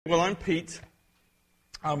Well, I'm Pete.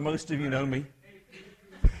 Most of you know me.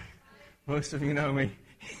 Most of you know me.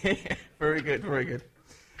 Very good, very good.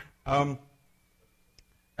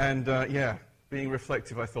 Being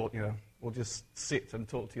reflective, I thought, we'll just sit and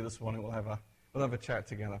talk to you this morning. We'll have a chat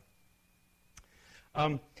together.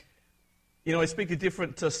 I speak a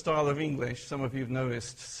different style of English. Some of you have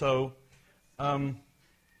noticed. So,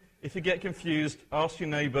 if you get confused, ask your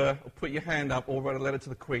neighbour, or put your hand up, or write a letter to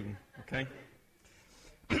the Queen. Okay.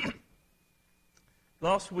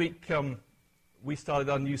 Last week, we started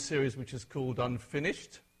our new series, which is called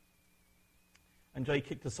Unfinished. And Jay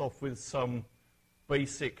kicked us off with some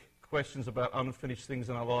basic questions about unfinished things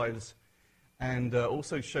in our lives, and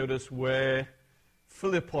also showed us where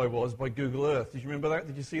Philippi was by Google Earth. Did you remember that?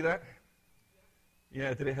 Did you see that?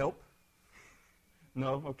 Yeah, did it help?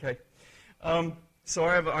 No? Okay. So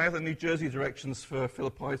I have the New Jersey directions for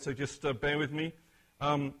Philippi, so just bear with me.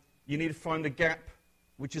 You need to find the gap,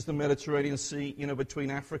 which is the Mediterranean Sea,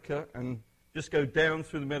 between Africa, and just go down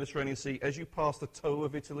through the Mediterranean Sea. As you pass the toe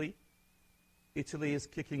of Italy, Italy is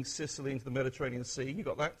kicking Sicily into the Mediterranean Sea. You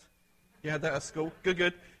got that? You had that at school?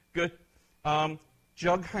 Good.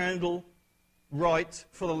 Jug handle right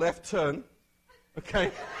for the left turn.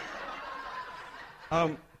 Okay?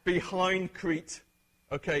 Behind Crete.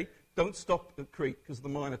 Okay? Don't stop at Crete because of the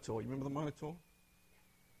Minotaur. You remember the Minotaur?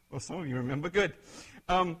 Well, some of you remember. Good.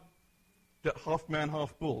 Half man,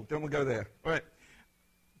 half bull. Don't want to go there. All right.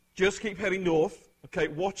 Just keep heading north. Okay,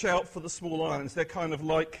 watch out for the small islands. They're kind of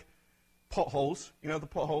like potholes. You know the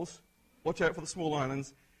potholes? Watch out for the small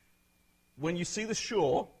islands. When you see the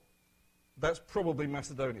shore, that's probably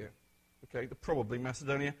Macedonia. Okay, probably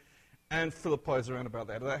Macedonia. And Philippi is around about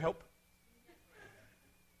there. Does that help?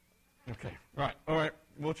 Okay, right. All right.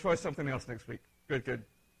 We'll try something else next week. Good.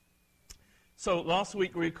 So last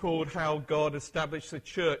week we recalled how God established the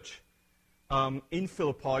church in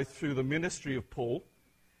Philippi through the ministry of Paul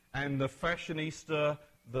and the fashionista,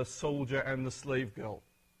 the soldier, and the slave girl.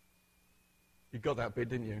 You got that bit,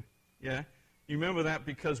 didn't you? Yeah? You remember that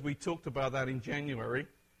because we talked about that in January,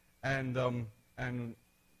 and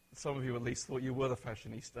some of you at least thought you were the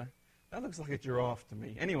fashionista. That looks like a giraffe to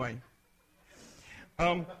me. Anyway.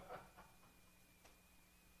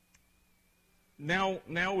 Now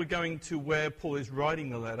we're going to where Paul is writing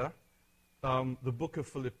the letter, the book of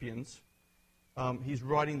Philippians. He's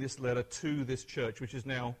writing this letter to this church, which is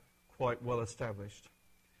now quite well established.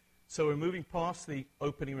 So we're moving past the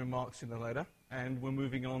opening remarks in the letter, and we're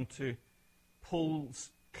moving on to Paul's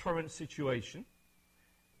current situation,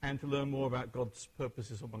 and to learn more about God's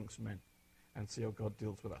purposes amongst men, and see how God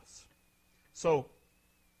deals with us. So,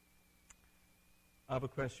 I have a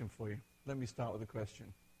question for you. Let me start with a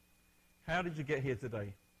question. How did you get here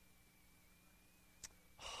today?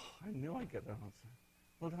 Oh, I knew I'd get that answer.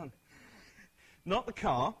 Well done. Not the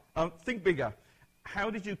car. Think bigger. How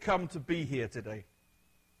did you come to be here today?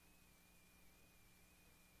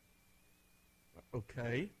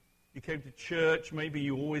 Okay. You came to church. Maybe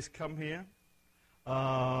you always come here.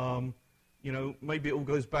 Maybe it all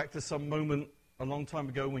goes back to some moment a long time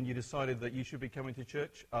ago when you decided that you should be coming to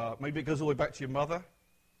church. Maybe it goes all the way back to your mother.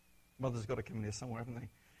 Mother's got to come in here somewhere, haven't they?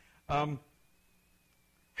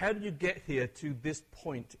 How did you get here to this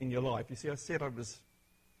point in your life? You see, I said I was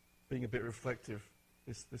being a bit reflective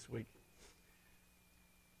this week.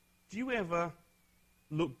 Do you ever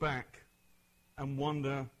look back and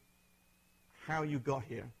wonder how you got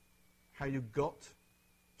here? How you got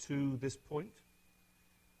to this point?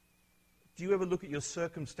 Do you ever look at your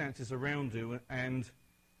circumstances around you and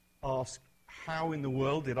ask, how in the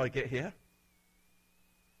world did I get here?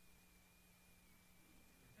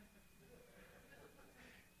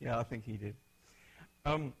 Yeah, I think he did.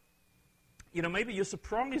 Maybe you're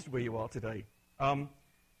surprised where you are today.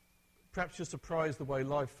 Perhaps you're surprised the way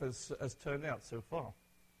life has turned out so far.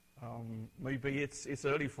 Maybe it's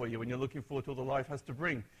early for you and you're looking forward to all the life has to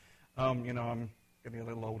bring. I'm getting a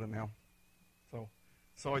little older now,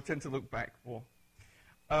 so I tend to look back more.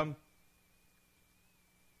 To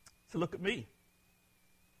look at me.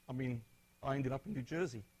 I ended up in New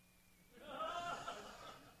Jersey.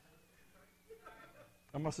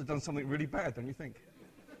 I must have done something really bad, don't you think?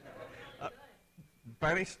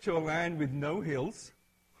 Banished to a land with no hills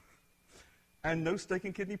and no steak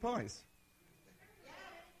and kidney pies.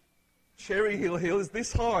 Cherry Hill is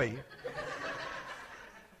this high.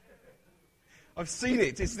 I've seen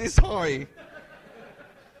it. It's this high.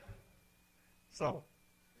 So,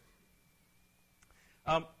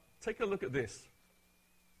 take a look at this.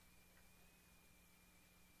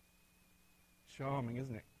 Charming,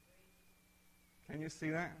 isn't it? Can you see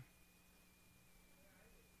that?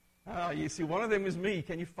 You see, one of them is me.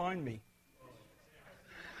 Can you find me?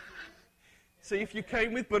 See, if you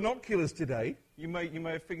came with binoculars today, you may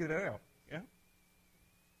have figured it out. Yeah?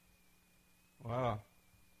 Wow.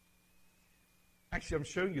 Actually, I'm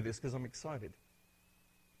showing you this because I'm excited.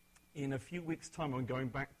 In a few weeks' time, I'm going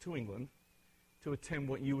back to England to attend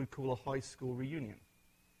what you would call a high school reunion.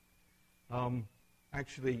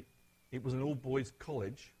 Actually, it was an all-boys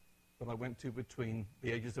college that I went to between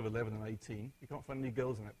the ages of 11 and 18. You can't find any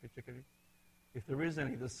girls in that picture, can you? If there is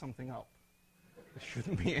any, there's something up. There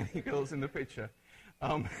shouldn't be any girls in the picture.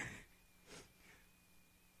 I'm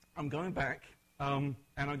going back, and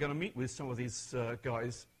I'm going to meet with some of these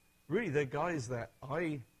guys. Really, they're guys that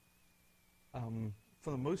I,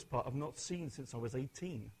 for the most part, have not seen since I was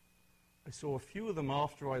 18. I saw a few of them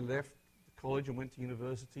after I left college and went to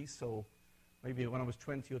university, so maybe when I was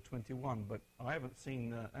 20 or 21, but I haven't seen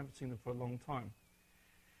them for a long time.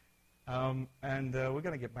 And we're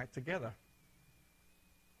going to get back together.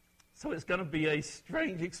 So it's going to be a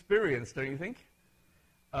strange experience, don't you think?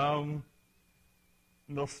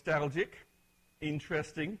 Nostalgic,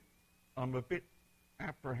 interesting. I'm a bit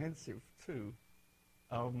apprehensive too.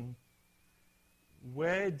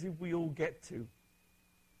 Where did we all get to?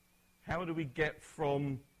 How do we get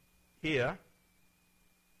from here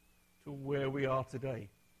to where we are today?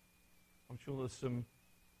 I'm sure there's some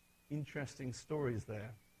interesting stories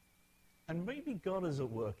there. And maybe God is at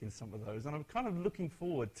work in some of those. And I'm kind of looking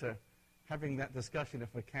forward to having that discussion,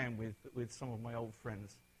 if I can, with some of my old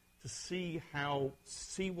friends, to see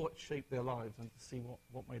what shaped their lives and to see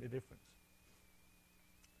what made a difference.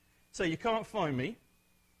 So you can't find me.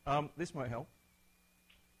 This might help.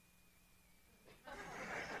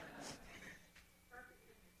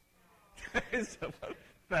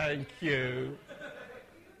 Thank you.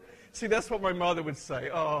 See, that's what my mother would say.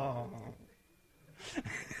 Oh.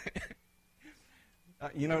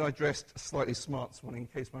 I dressed slightly smart this morning in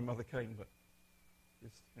case my mother came, but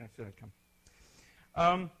she didn't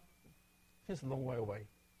come. It's a long way away.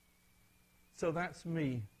 So that's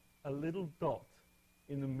me, a little dot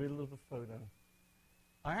in the middle of the photo.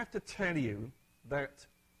 I have to tell you that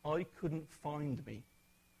I couldn't find me.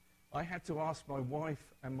 I had to ask my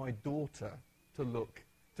wife and my daughter to look,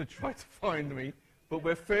 to try to find me, but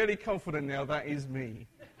we're fairly confident now that is me.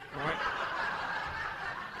 Right?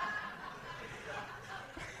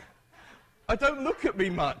 I don't look at me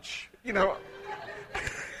much,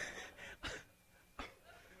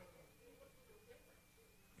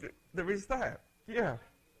 There is that, yeah.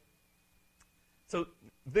 So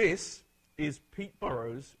this is Pete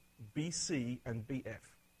Burrows, BC and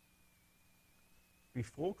BF.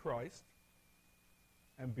 Before Christ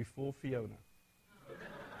and before Fiona.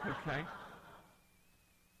 Okay?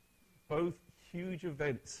 Both huge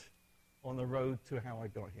events on the road to how I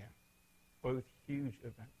got here. Both huge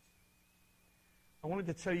events. I wanted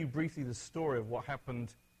to tell you briefly the story of what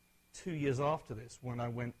happened 2 years after this when I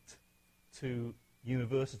went to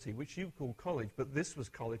university, which you call college, but this was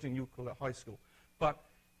college and you call it high school. But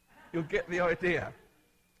you'll get the idea.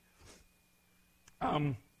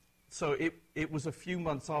 So it was a few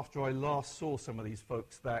months after I last saw some of these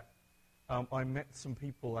folks that I met some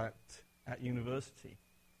people at university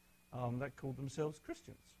that called themselves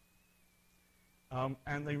Christians.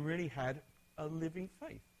 And they really had a living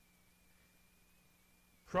faith.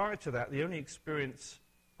 Prior to that, the only experience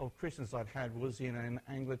of Christians I'd had was in an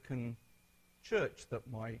Anglican church that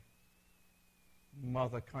my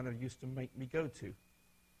mother kind of used to make me go to. You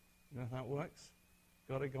know how that works?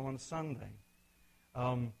 Got to go on Sunday.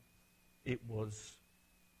 It was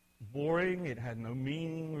boring, it had no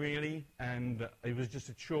meaning really, and it was just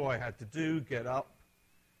a chore I had to do, get up,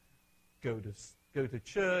 go to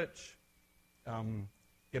church,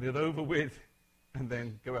 get it over with, and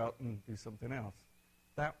then go out and do something else.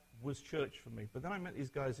 That was church for me. But then I met these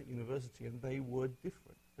guys at university, and they were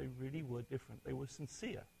different. They really were different. They were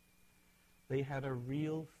sincere. They had a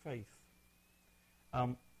real faith.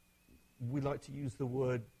 We like to use the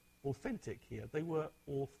word authentic here. They were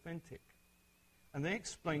authentic. And they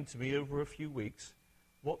explained to me over a few weeks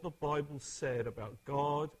what the Bible said about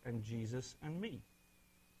God and Jesus and me.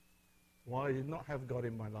 Why I did not have God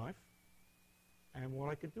in my life, and what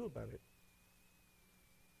I could do about it.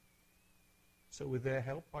 So with their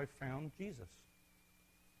help, I found Jesus.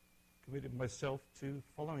 Committed myself to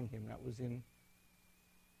following him. That was in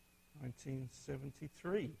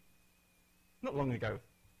 1973. Not long ago.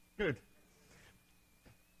 Good.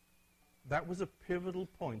 That was a pivotal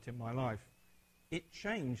point in my life. It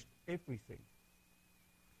changed everything.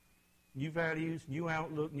 New values, new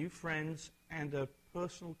outlook, new friends, and a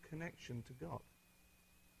personal connection to God.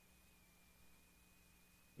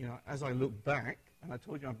 As I look back, and I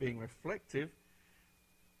told you I'm being reflective,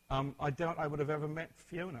 I doubt I would have ever met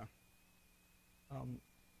Fiona.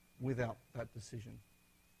 without that decision?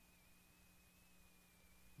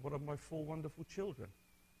 What of my 4 wonderful children?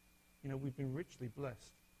 You know, we've been richly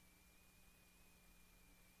blessed.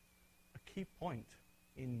 A key point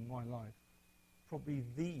in my life, probably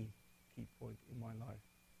the key point in my life,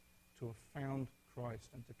 to have found Christ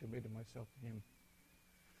and to committed myself to him.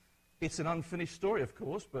 It's an unfinished story, of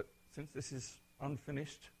course, but since this is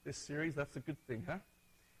unfinished, this series, that's a good thing,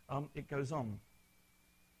 huh? It goes on.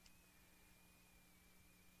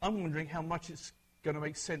 I'm wondering how much it's going to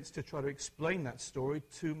make sense to try to explain that story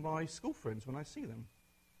to my school friends when I see them.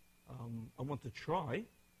 I want to try.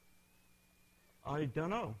 I don't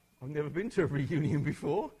know. I've never been to a reunion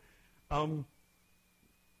before. I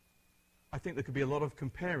think there could be a lot of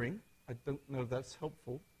comparing. I don't know if that's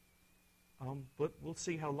helpful. But we'll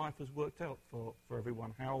see how life has worked out for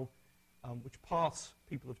everyone, which paths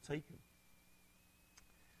people have taken.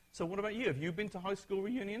 So what about you? Have you been to high school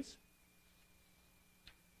reunions?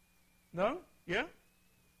 No? Yeah?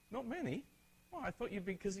 Not many? Well, I thought you'd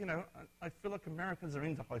be, because, you know, I feel like Americans are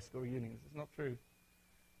into high school reunions. It's not true.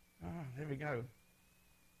 There we go.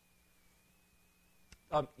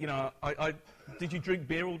 You know, did you drink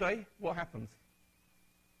beer all day? What happened?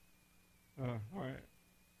 All right.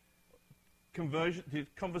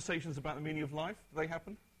 Conversations about the meaning of life, do they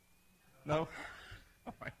happen? No?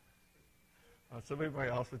 All right. So maybe I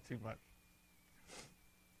asked for too much.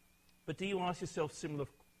 But do you ask yourself similar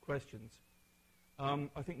questions?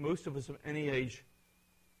 I think most of us of any age,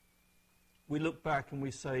 we look back and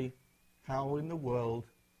we say, how in the world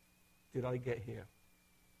did I get here?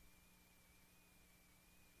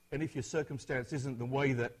 And if your circumstance isn't the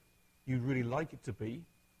way that you'd really like it to be,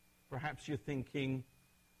 perhaps you're thinking,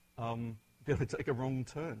 did I take a wrong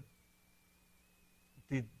turn?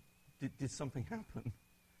 Did something happen?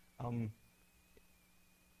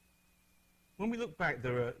 When we look back,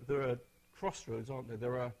 there are crossroads, aren't there?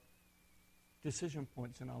 There are decision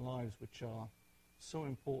points in our lives which are so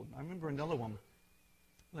important. I remember another one.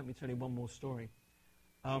 Let me tell you one more story.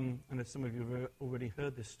 And as some of you have already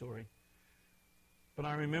heard this story. But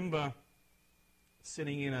I remember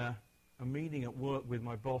sitting in a meeting at work with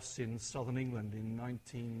my boss in southern England in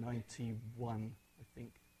 1991, I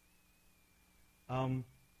think.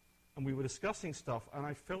 And we were discussing stuff, and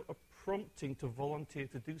I felt a prompting to volunteer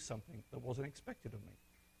to do something that wasn't expected of me.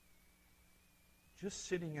 Just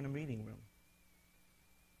sitting in a meeting room.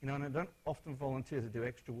 You know, and I don't often volunteer to do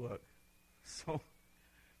extra work.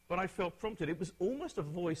 But I felt prompted. It was almost a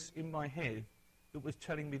voice in my head that was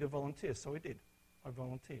telling me to volunteer, so I did. I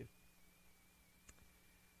volunteered.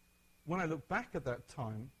 When I look back at that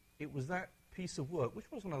time, it was that piece of work,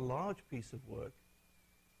 which wasn't a large piece of work,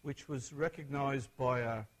 which was recognized by,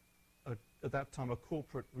 at that time, a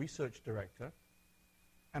corporate research director.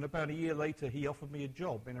 And about a year later, he offered me a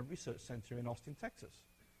job in a research center in Austin, Texas.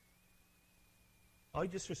 I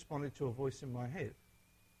just responded to a voice in my head.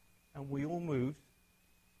 And we all moved,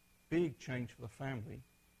 big change for the family,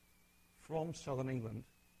 from southern England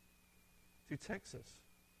to Texas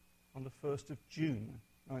on the 1st of June,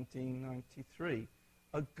 1993.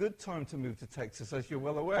 A good time to move to Texas, as you're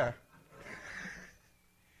well aware.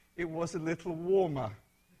 It was a little warmer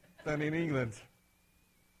than in England.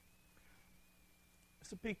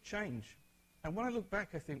 It's a big change. And when I look back,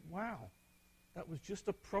 I think, wow, that was just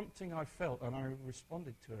a prompting I felt, and I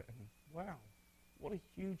responded to it. And wow, what a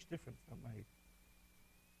huge difference that made.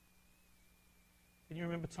 Can you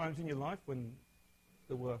remember times in your life when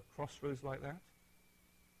there were crossroads like that?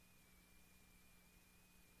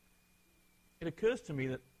 It occurs to me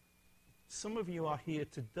that some of you are here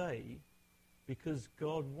today because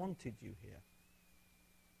God wanted you here.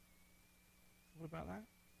 What about that?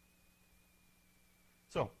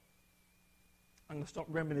 So, I'm going to stop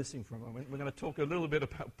reminiscing for a moment. We're going to talk a little bit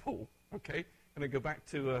about Paul, okay? I'm going to go back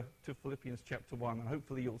to Philippians chapter 1, and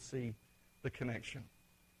hopefully you'll see the connection.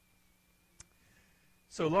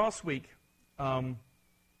 So last week,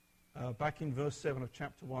 back in verse 7 of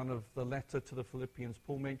chapter 1 of the letter to the Philippians,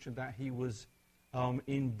 Paul mentioned that he was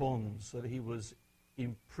in bonds, that he was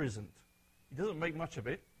imprisoned. He doesn't make much of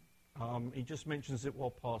it. He just mentions it while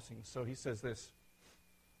passing. So he says this: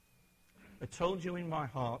 I told you in my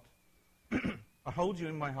heart, I hold you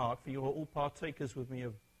in my heart, for you are all partakers with me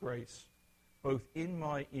of grace, both in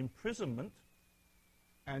my imprisonment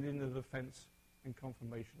and in the defense and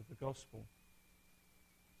confirmation of the gospel.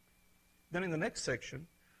 Then in the next section,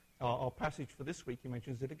 our passage for this week, he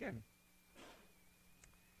mentions it again.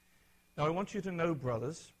 Now I want you to know,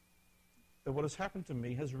 brothers, that what has happened to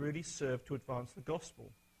me has really served to advance the gospel.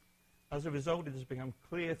 As a result, it has become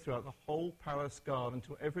clear throughout the whole palace guard and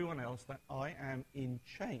to everyone else that I am in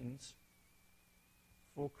chains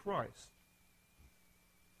for Christ.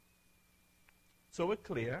 So we're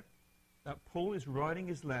clear that Paul is writing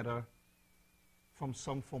his letter from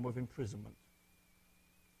some form of imprisonment.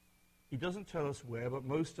 He doesn't tell us where, but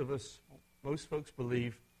most folks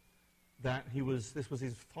believe that this was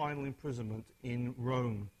his final imprisonment in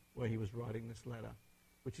Rome, where he was writing this letter,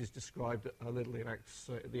 which is described a little in Acts,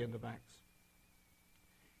 at the end of Acts.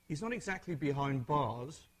 He's not exactly behind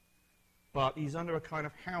bars, but he's under a kind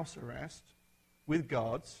of house arrest with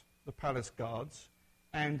guards, the palace guards,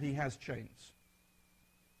 and he has chains.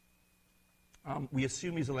 We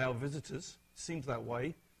assume he's allowed visitors, seems that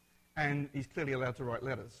way, and he's clearly allowed to write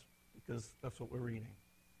letters, because that's what we're reading.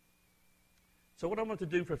 So what I want to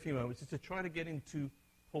do for a few moments is to try to get into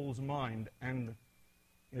Paul's mind and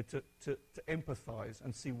to empathize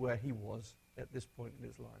and see where he was at this point in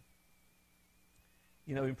his life.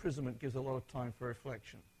 Imprisonment gives a lot of time for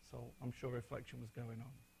reflection, so I'm sure reflection was going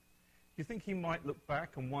on. Do you think he might look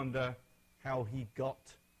back and wonder how he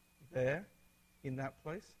got there in that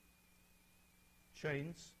place?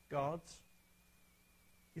 Chains, guards.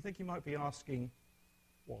 Do you think he might be asking,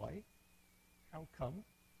 why? How come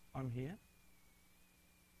I'm here?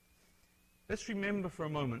 Let's remember for a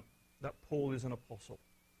moment that Paul is an apostle.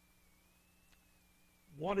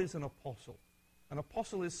 What is an apostle? An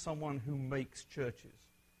apostle is someone who makes churches.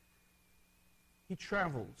 He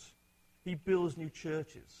travels. He builds new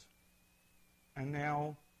churches. And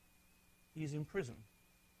now he's in prison.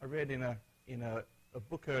 I read in a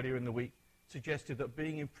book earlier in the week suggested that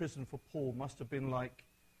being in prison for Paul must have been like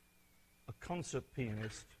a concert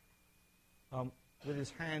pianist with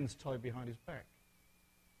his hands tied behind his back.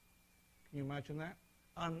 Can you imagine that?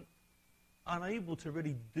 Unable to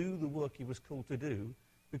really do the work he was called to do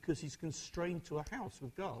because he's constrained to a house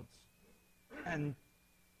with guards. And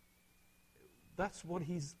that's what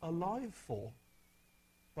he's alive for.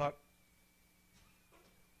 But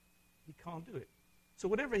he can't do it. So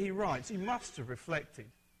whatever he writes, he must have reflected,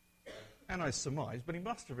 and I surmise, but he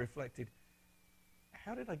must have reflected,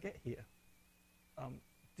 how did I get here?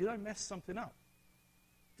 Did I mess something up?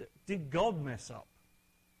 Did God mess up?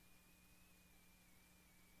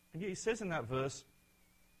 And yet he says in that verse,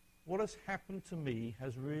 what has happened to me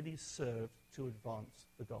has really served to advance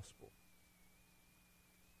the gospel.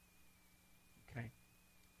 Okay.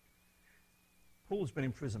 Paul's been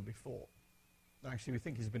in prison before. Actually, we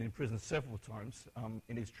think he's been in prison several times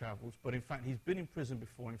in his travels, but in fact, he's been in prison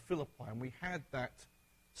before in Philippi, and we had that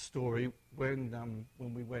story when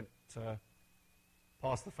we went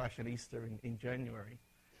past the Fashionista in January.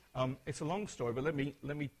 It's a long story, but let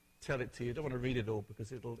me tell it to you. I don't want to read it all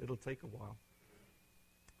because it'll take a while.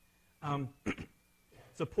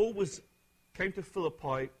 So Paul came to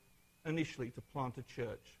Philippi initially to plant a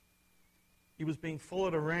church. He was being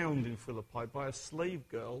followed around in Philippi by a slave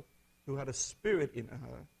girl who had a spirit in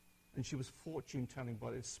her, and she was fortune-telling by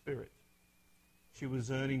this spirit. She was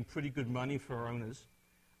earning pretty good money for her owners,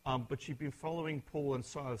 but she'd been following Paul and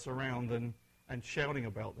Silas around and shouting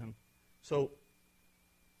about them. So,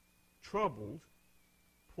 troubled,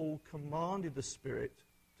 Paul commanded the spirit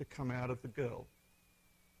to come out of the girl,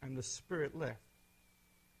 and the spirit left.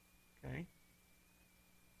 Okay?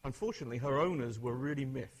 Unfortunately, her owners were really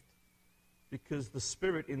miffed because the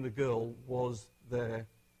spirit in the girl was their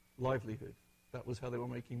livelihood. That was how they were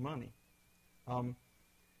making money.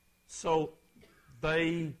 So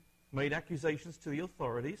they made accusations to the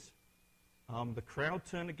authorities. The crowd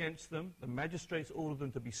turned against them. The magistrates ordered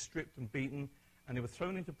them to be stripped and beaten, and they were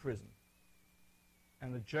thrown into prison.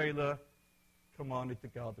 And the jailer commanded to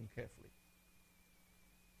guard them carefully.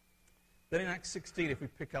 Then in Acts 16, if we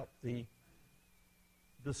pick up the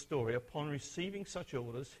story, upon receiving such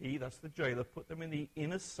orders, he, that's the jailer, put them in the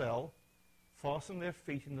inner cell, fastened their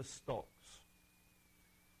feet in the stocks.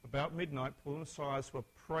 About midnight, Paul and Silas were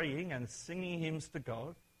praying and singing hymns to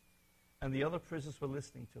God, and the other prisoners were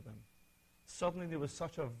listening to them. Suddenly there was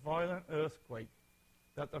such a violent earthquake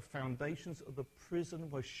that the foundations of the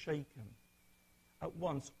prison were shaken. At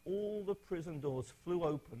once, all the prison doors flew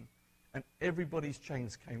open, and everybody's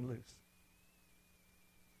chains came loose.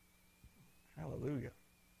 Hallelujah.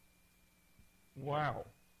 Wow.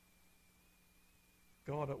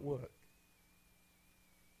 God at work.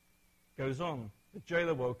 Goes on. The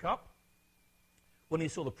jailer woke up. When he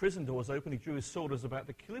saw the prison doors open, he drew his sword, was about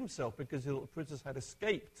to kill himself because he thought the prisoners had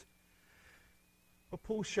escaped. But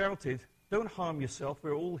Paul shouted, "Don't harm yourself,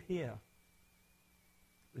 we're all here."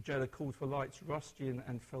 The jailer called for lights, rushed in,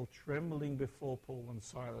 and fell trembling before Paul and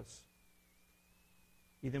Silas.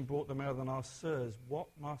 He then brought them out and asked, "Sirs, what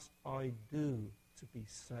must I do to be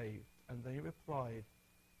saved?" And they replied,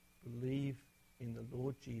 "Believe in the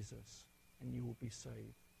Lord Jesus, and you will be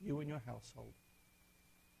saved, you and your household."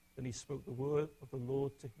 Then he spoke the word of the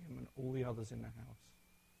Lord to him and all the others in the house.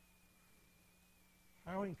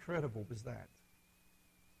 How incredible was that?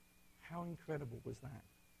 How incredible was that?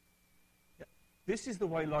 Yeah. This is the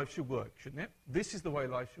way life should work, shouldn't it? This is the way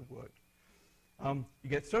life should work. You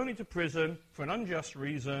get thrown into prison for an unjust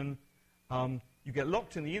reason. You get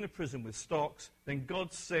locked in the inner prison with stocks. Then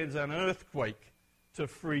God sends an earthquake to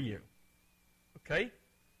free you. Okay?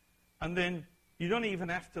 And then you don't even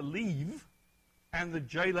have to leave. And the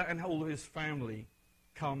jailer and all of his family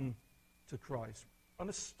come to Christ. An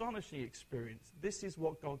astonishing experience. This is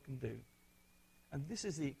what God can do. And this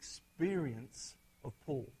is the experience of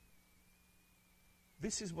Paul.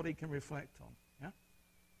 This is what he can reflect on. Yeah?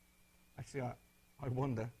 Actually, I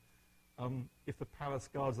wonder if the palace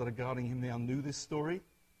guards that are guarding him now knew this story,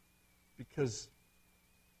 because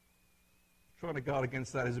trying to guard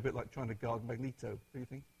against that is a bit like trying to guard Magneto, do you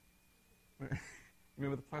think?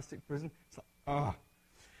 Remember the plastic prison? It's like,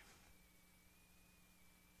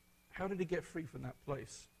 How did he get free from that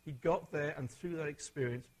place? He got there, and through that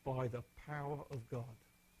experience, by the power of God.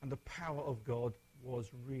 And the power of God was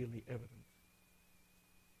really evident.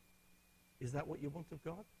 Is that what you want of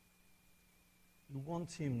God? You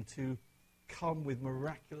want him to come with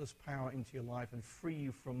miraculous power into your life and free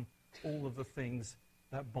you from all of the things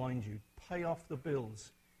that bind you. Pay off the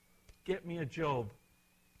bills. Get me a job.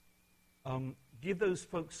 Give those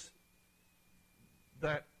folks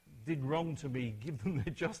that did wrong to me, give them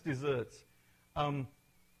their just desserts.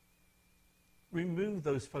 Remove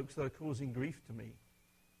those folks that are causing grief to me.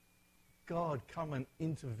 God, come and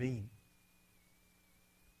intervene.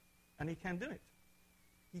 And he can do it.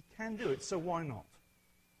 He can do it, so why not?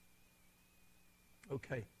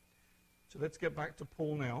 Okay, so let's get back to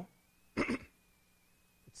Paul now.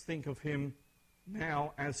 Let's think of him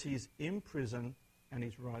now as he's in prison and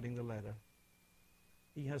he's writing the letter.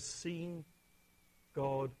 He has seen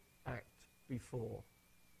God act before.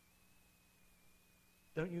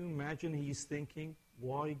 Don't you imagine he's thinking,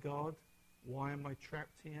 why God? Why am I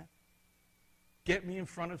trapped here? Get me in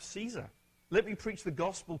front of Caesar. Let me preach the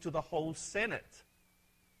gospel to the whole Senate.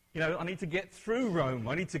 You know, I need to get through Rome.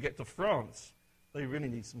 I need to get to France. They really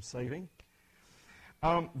need some saving.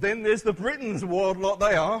 Then there's the Britons, wild lot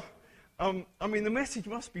they are. I mean, the message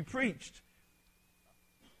must be preached.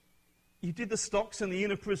 You did the stocks in the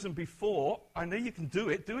inner prison before. I know you can do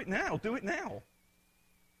it. Do it now. Do it now.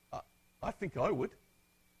 I think I would.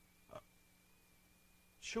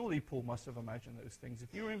 Surely Paul must have imagined those things.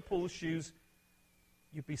 If you were in Paul's shoes,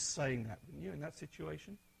 you'd be saying that, wouldn't you, in that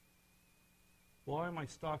situation? Why am I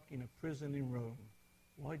stuck in a prison in Rome?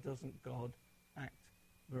 Why doesn't God act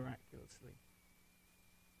miraculously?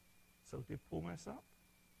 So did Paul mess up?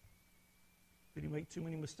 Did he make too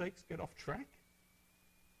many mistakes, get off track?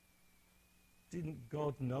 Didn't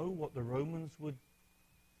God know what the Romans would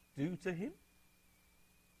do to him?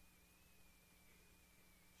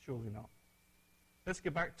 Surely not. Let's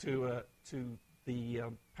get back to the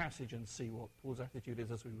passage and see what Paul's attitude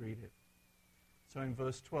is as we read it. So in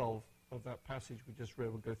verse 12 of that passage we just read,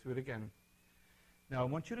 we'll go through it again. Now I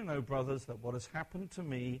want you to know, brothers, that what has happened to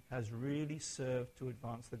me has really served to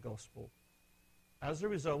advance the gospel. As a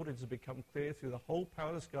result, it has become clear through the whole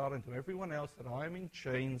palace guard and to everyone else that I am in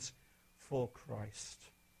chains for Christ.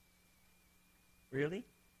 Really?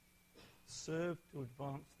 Serve to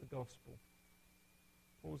advance the gospel.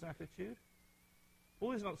 Paul's attitude?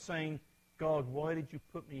 Paul is not saying, God, why did you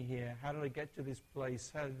put me here? How did I get to this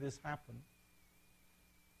place? How did this happen?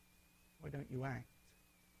 Why don't you act?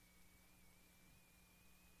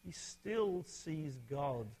 He still sees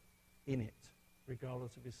God in it,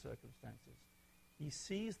 regardless of his circumstances. He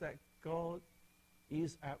sees that God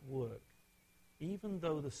is at work, even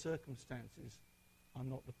though the circumstances are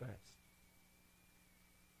not the best.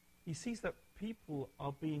 He sees that people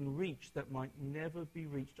are being reached that might never be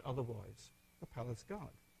reached otherwise. The palace guard.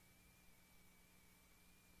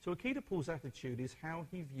 So a key to Paul's attitude is how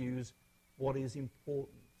he views what is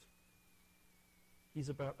important. He's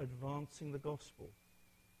about advancing the gospel.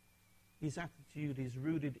 His attitude is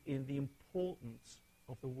rooted in the importance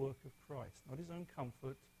of the work of Christ, not his own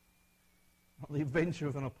comfort, not the adventure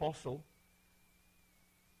of an apostle,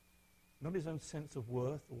 not his own sense of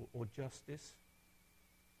worth or justice.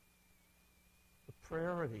 The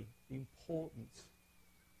priority, the importance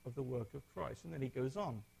of the work of Christ. And then he goes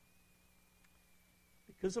on.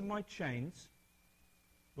 Because of my chains,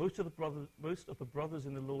 most of the brothers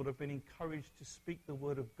in the Lord have been encouraged to speak the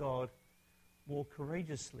word of God more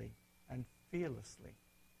courageously and fearlessly.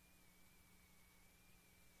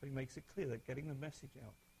 So he makes it clear that getting the message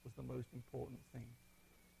out was the most important thing.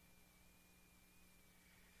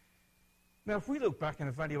 Now, if we look back and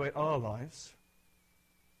evaluate our lives,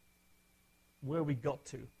 where we got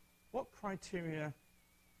to, what criteria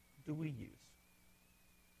do we use?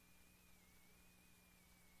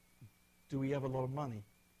 Do we have a lot of money?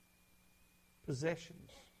 Possessions?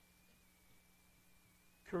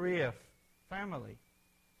 Career? Family?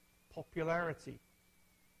 Popularity?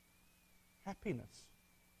 Happiness?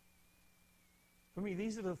 For me,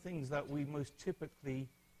 these are the things that we most typically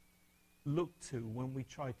look to when we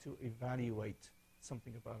try to evaluate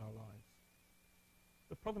something about our lives.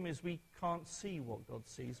 The problem is we can't see what God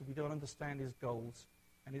sees, and we don't understand his goals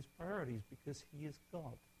and his priorities because he is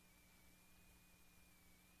God.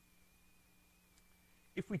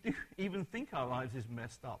 If we do even think our lives are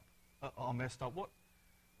messed up,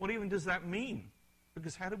 what even does that mean?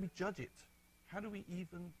 Because how do we judge it? How do we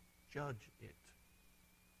even judge it?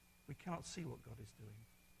 We cannot see what God is doing.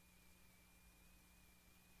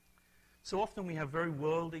 So often we have very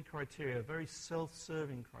worldly criteria, very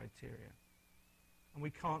self-serving criteria. And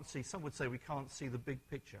we can't see, some would say we can't see the big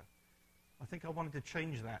picture. I think I wanted to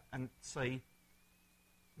change that and say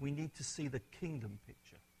we need to see the kingdom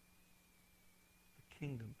picture. The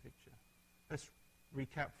kingdom picture. Let's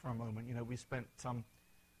recap for a moment. You know, we spent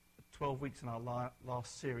 12 weeks in our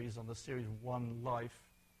last series on the series One Life.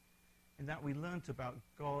 In that we learnt about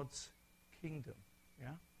God's kingdom. Yeah?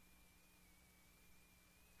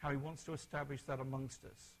 How he wants to establish that amongst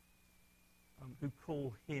us, who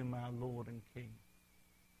call him our Lord and King.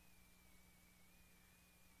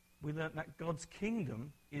 We learnt that God's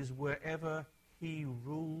kingdom is wherever he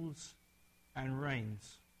rules and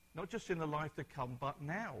reigns, not just in the life to come, but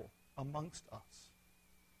now amongst us.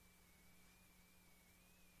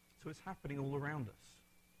 So it's happening all around us.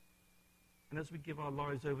 And as we give our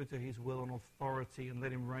lives over to his will and authority and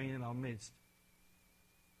let him reign in our midst,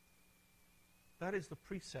 that is the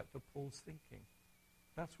precept of Paul's thinking.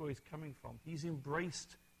 That's where he's coming from. He's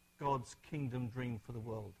embraced God's kingdom dream for the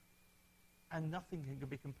world. And nothing can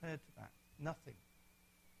be compared to that. Nothing.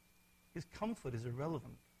 His comfort is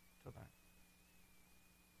irrelevant to that.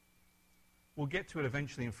 We'll get to it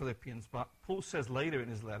eventually in Philippians, but Paul says later in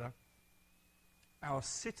his letter, our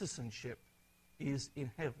citizenship is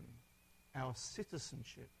in heaven. Our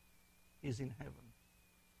citizenship is in heaven.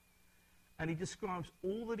 And he describes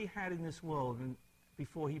all that he had in this world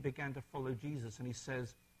before he began to follow Jesus. And he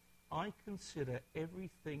says, I consider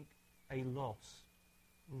everything a loss,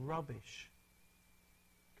 rubbish,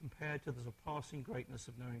 compared to the surpassing greatness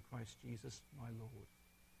of knowing Christ Jesus, my Lord.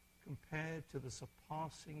 Compared to the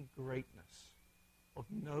surpassing greatness of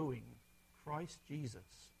knowing Christ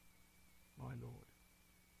Jesus, my Lord.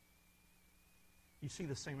 You see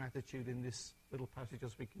the same attitude in this little passage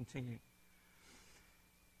as we continue.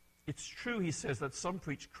 It's true, he says, that some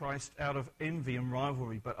preach Christ out of envy and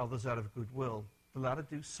rivalry, but others out of goodwill. The latter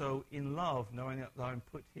do so in love, knowing that I am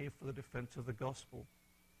put here for the defense of the gospel.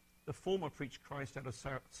 The former preach Christ out of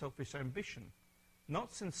selfish ambition,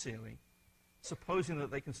 not sincerely, supposing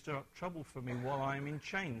that they can stir up trouble for me while I am in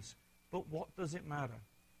chains. But what does it matter?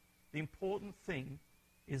 The important thing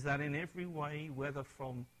is that in every way, whether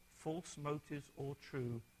from false motives or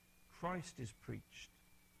true, Christ is preached.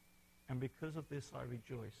 And because of this I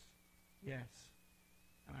rejoice. Yes,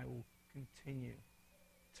 and I will continue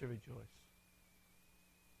to rejoice.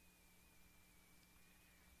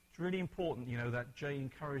 It's really important, you know, that Jay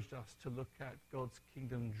encouraged us to look at God's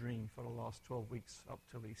kingdom dream for the last 12 weeks up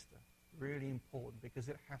till Easter. Really important, because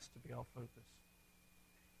it has to be our focus.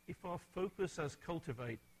 If our focus as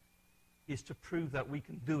Cultivate is to prove that we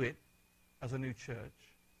can do it as a new church,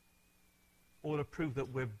 or to prove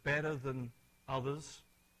that we're better than others,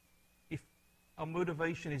 if our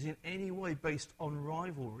motivation is in any way based on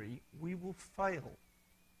rivalry, we will fail.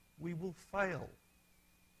 We will fail.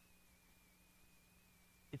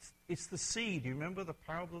 It's the seed. You remember the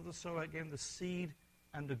parable of the sower again? The seed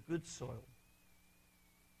and the good soil.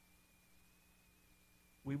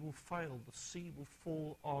 We will fail. The seed will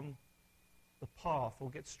fall on the path or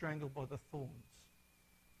get strangled by the thorns.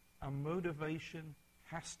 Our motivation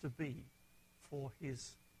has to be for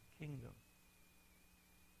his kingdom.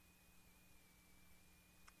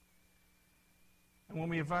 And when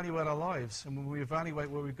we evaluate our lives, and when we evaluate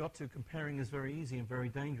where we've got to, comparing is very easy and very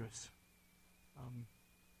dangerous.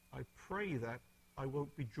 I pray that I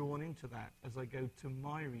won't be drawn into that as I go to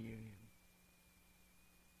my reunion.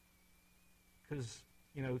 Because,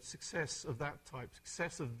 you know, success of that type,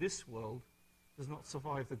 success of this world, does not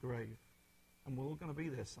survive the grave. And we're all going to be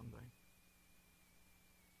there someday.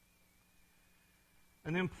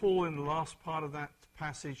 And then Paul, in the last part of that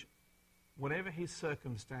passage, whatever his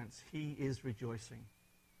circumstance, he is rejoicing.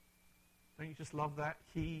 Don't you just love that?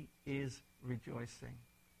 He is rejoicing.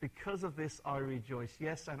 Because of this, I rejoice.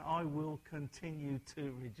 Yes, and I will continue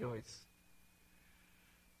to rejoice.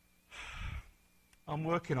 I'm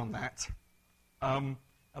working on that.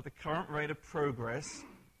 At the current rate of progress,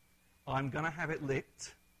 I'm going to have it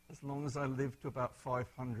lit as long as I live to about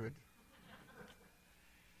 500.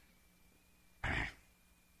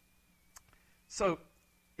 So,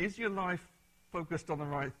 is your life focused on the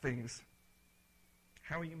right things?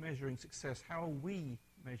 How are you measuring success? How are we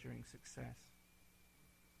measuring success?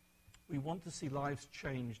 We want to see lives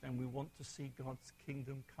changed, and we want to see God's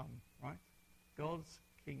kingdom come, right? God's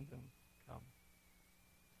kingdom come.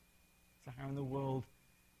 So how in the world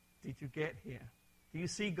did you get here? Do you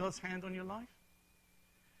see God's hand on your life?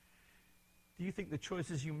 Do you think the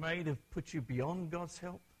choices you made have put you beyond God's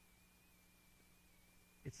help?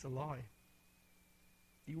 It's a lie.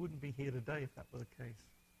 You wouldn't be here today if that were the case.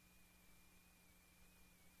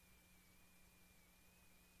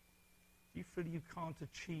 Do you feel you can't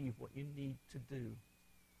achieve what you need to do?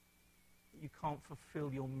 That you can't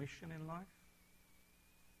fulfill your mission in life?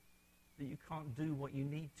 That you can't do what you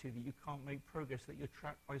need to? That you can't make progress? That you're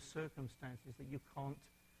trapped by circumstances? That you can't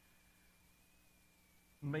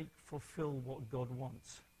fulfill what God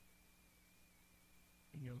wants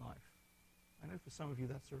in your life? I know for some of you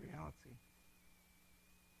that's a reality.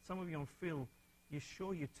 Some of you feel you're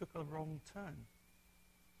sure you took a wrong turn.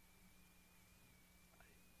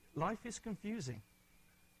 Life is confusing.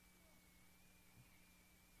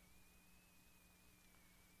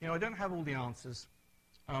 You know, I don't have all the answers.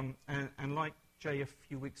 And like Jay a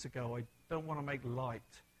few weeks ago, I don't want to make light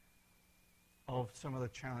of some of the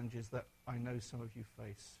challenges that I know some of you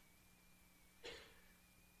face.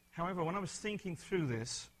 However, when I was thinking through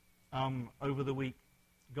this over the week,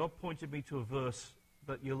 God pointed me to a verse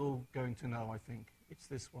that you're all going to know, I think. It's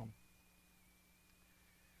this one.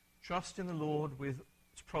 Trust in the Lord with,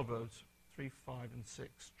 it's Proverbs 3, 5, and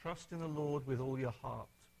 6. Trust in the Lord with all your heart,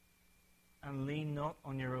 and lean not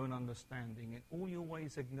on your own understanding. In all your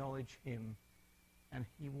ways acknowledge him, and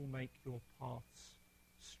he will make your paths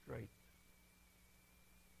straight.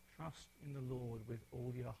 Trust in the Lord with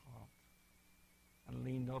all your heart, and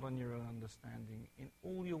lean not on your own understanding. In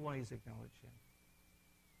all your ways acknowledge him,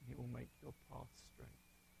 and he will make your paths straight.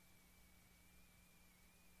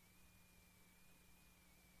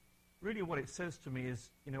 Really what it says to me is,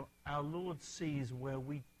 you know, our Lord sees where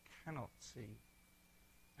we cannot see.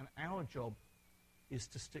 And our job is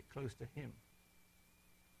to stick close to him.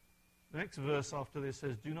 The next verse after this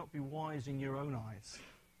says, do not be wise in your own eyes.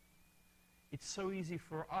 It's so easy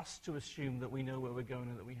for us to assume that we know where we're going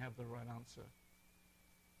and that we have the right answer.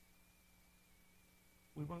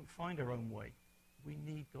 We won't find our own way. We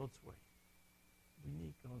need God's way. We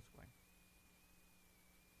need God's way.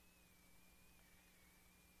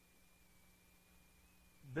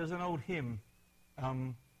 There's an old hymn. I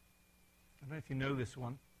don't know if you know this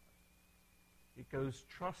one. It goes,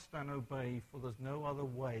 trust and obey, for there's no other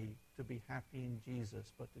way to be happy in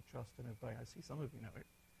Jesus but to trust and obey. I see some of you know it.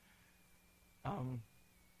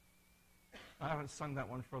 I haven't sung that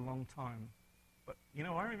one for a long time. But, you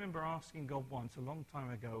know, I remember asking God once, a long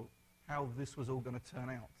time ago, how this was all going to turn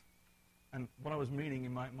out. And what I was meaning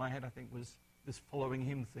in my head, I think, was this following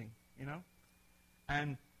him thing, you know?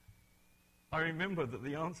 And I remember that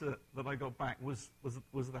the answer that I got back was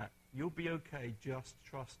that. You'll be okay, just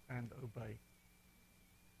trust and obey.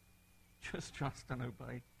 Just trust and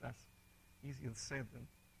obey. That's easier said than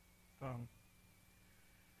done.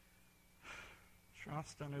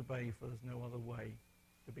 Trust and obey, for there's no other way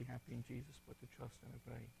to be happy in Jesus but to trust and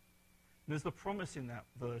obey. And there's the promise in that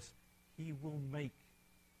verse, he will make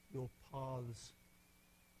your paths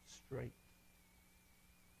straight.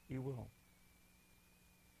 He will.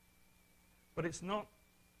 But it's not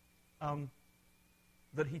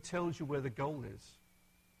that he tells you where the goal is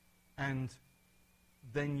and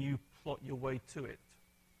then you plot your way to it.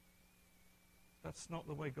 That's not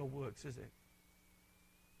the way God works, is it?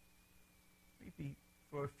 Maybe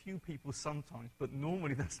for a few people sometimes, but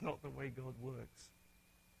normally that's not the way God works.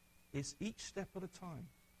 It's each step at a time.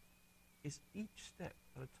 It's each step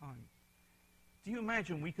at a time. Do you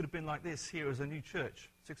imagine we could have been like this here as a new church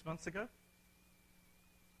 6 months ago?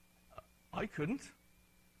 I couldn't.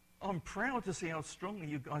 I'm proud to see how strongly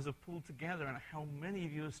you guys have pulled together and how many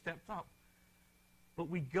of you have stepped up. But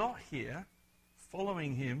we got here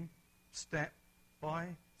following him step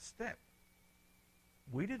by step.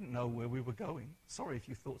 We didn't know where we were going. Sorry if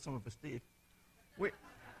you thought some of us did.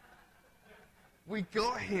 We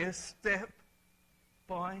got here step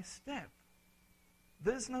by step.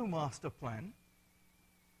 There's no master plan.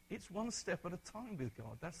 It's one step at a time with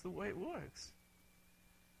God. That's the way it works.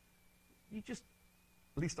 You just,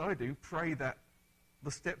 at least I do, pray that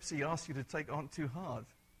the steps he asks you to take aren't too hard.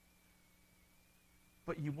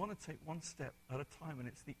 But you want to take one step at a time, and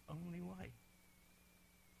it's the only way.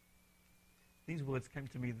 these words came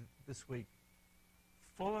to me this week.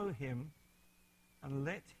 Follow him and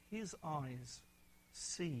let his eyes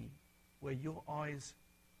see where your eyes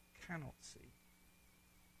cannot see.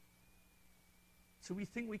 So we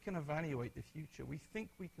think we can evaluate the future. We think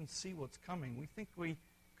we can see what's coming. We think we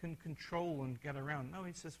can control and get around. No,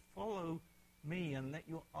 he says, follow me and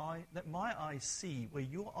let my eyes see where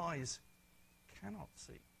your eyes cannot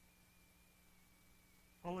see.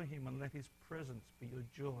 Follow him and let his presence be your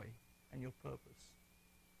joy and your purpose.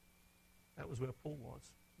 That was where Paul was.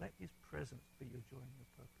 Let his presence be your joy and your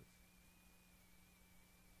purpose.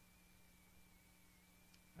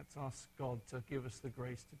 Let's ask God to give us the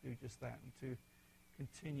grace to do just that and to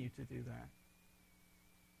continue to do that.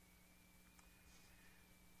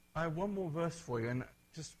 I have one more verse for you, and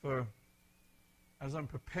just for, as I'm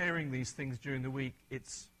preparing these things during the week,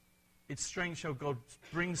 it's strange how God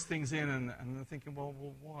brings things in, and I'm thinking, well,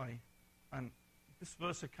 why? And this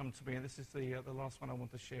verse had come to me, and this is the last one I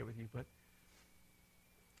want to share with you, but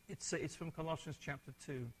it's from Colossians chapter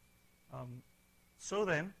 2. So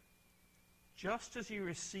then, just as you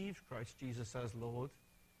received Christ Jesus as Lord,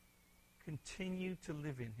 continue to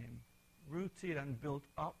live in him, rooted and built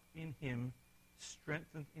up in him,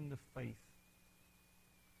 strengthened in the faith,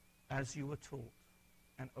 as you were taught,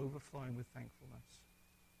 and overflowing with thankfulness.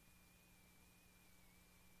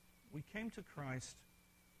 We came to Christ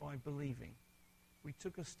by believing. We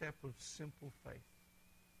took a step of simple faith.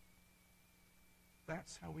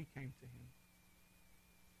 That's how we came to him.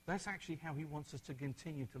 That's actually how he wants us to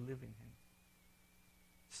continue to live in him.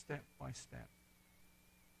 Step by step.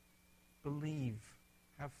 Believe,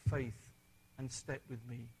 have faith, and step with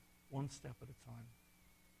me, one step at a time.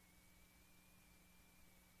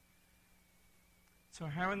 So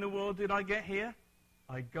how in the world did I get here?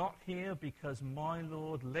 I got here because my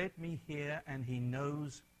Lord led me here and he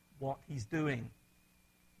knows what he's doing.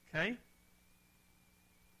 Okay?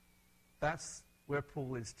 That's where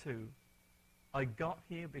Paul is too. I got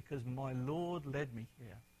here because my Lord led me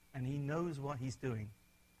here and he knows what he's doing.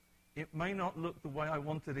 It may not look the way I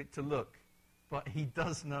wanted it to look, but he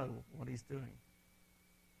does know what he's doing.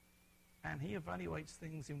 And he evaluates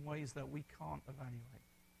things in ways that we can't evaluate.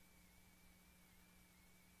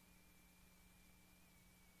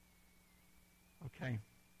 Okay,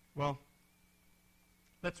 well,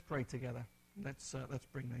 let's pray together. Let's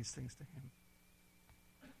bring these things to him.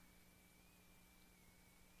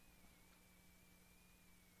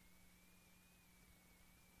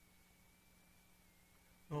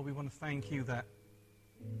 Lord, we want to thank you that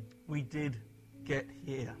we did get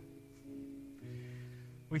here.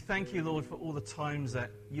 We thank you, Lord, for all the times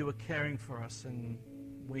that you were caring for us and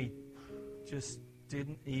we just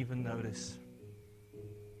didn't even notice.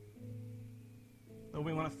 Lord,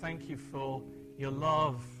 we want to thank you for your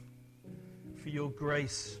love, for your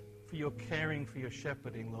grace, for your caring, for your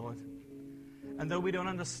shepherding, Lord. And though we don't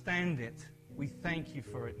understand it, we thank you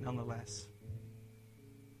for it nonetheless.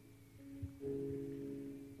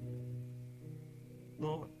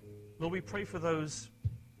 Lord, we pray for those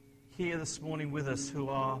here this morning with us who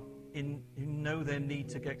know their need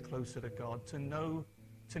to get closer to God, to know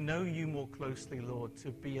you more closely, Lord,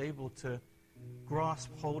 to be able to grasp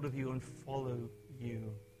hold of you and follow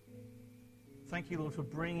you. Thank you, Lord, for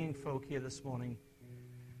bringing folk here this morning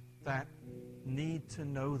that need to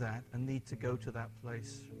know that and need to go to that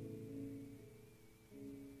place.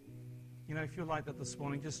 You know, if you're like that this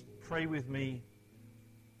morning, just pray with me.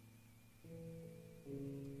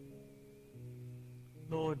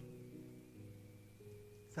 Lord,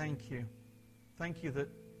 thank you. Thank you that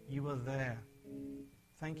you are there.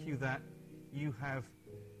 Thank you that you have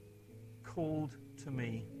called to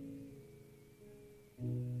me.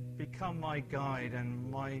 Become my guide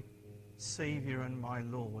and my Savior and my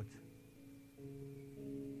Lord.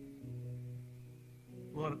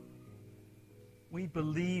 Lord, we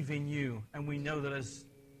believe in you and we know that, as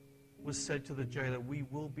was said to the jailer, we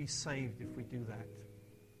will be saved if we do that.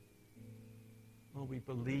 Lord, we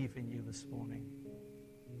believe in you this morning.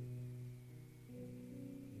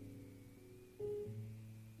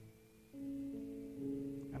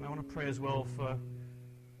 And I want to pray as well for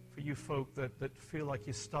you folk that feel like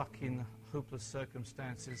you're stuck in hopeless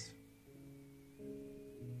circumstances,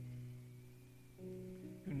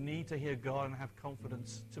 who need to hear God and have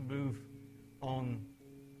confidence to move on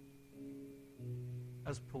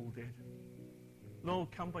as Paul did.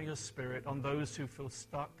 Lord, come by your Spirit on those who feel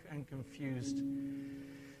stuck and confused.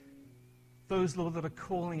 Those, Lord, that are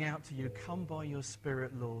calling out to you, come by your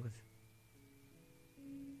Spirit, Lord.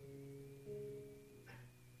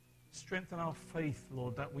 Strengthen our faith,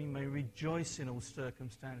 Lord, that we may rejoice in all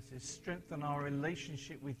circumstances. Strengthen our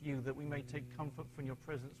relationship with you, that we may take comfort from your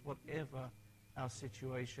presence, whatever our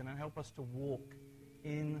situation, and help us to walk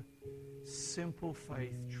in simple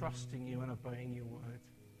faith, trusting you and obeying your word.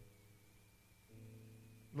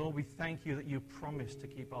 Lord, we thank you that you promise to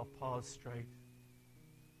keep our paths straight.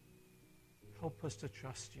 Help us to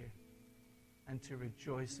trust you and to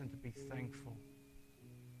rejoice and to be thankful.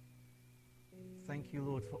 Thank you,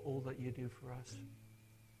 Lord, for all that you do for us.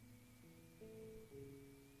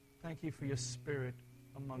 Thank you for your Spirit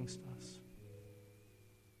amongst us.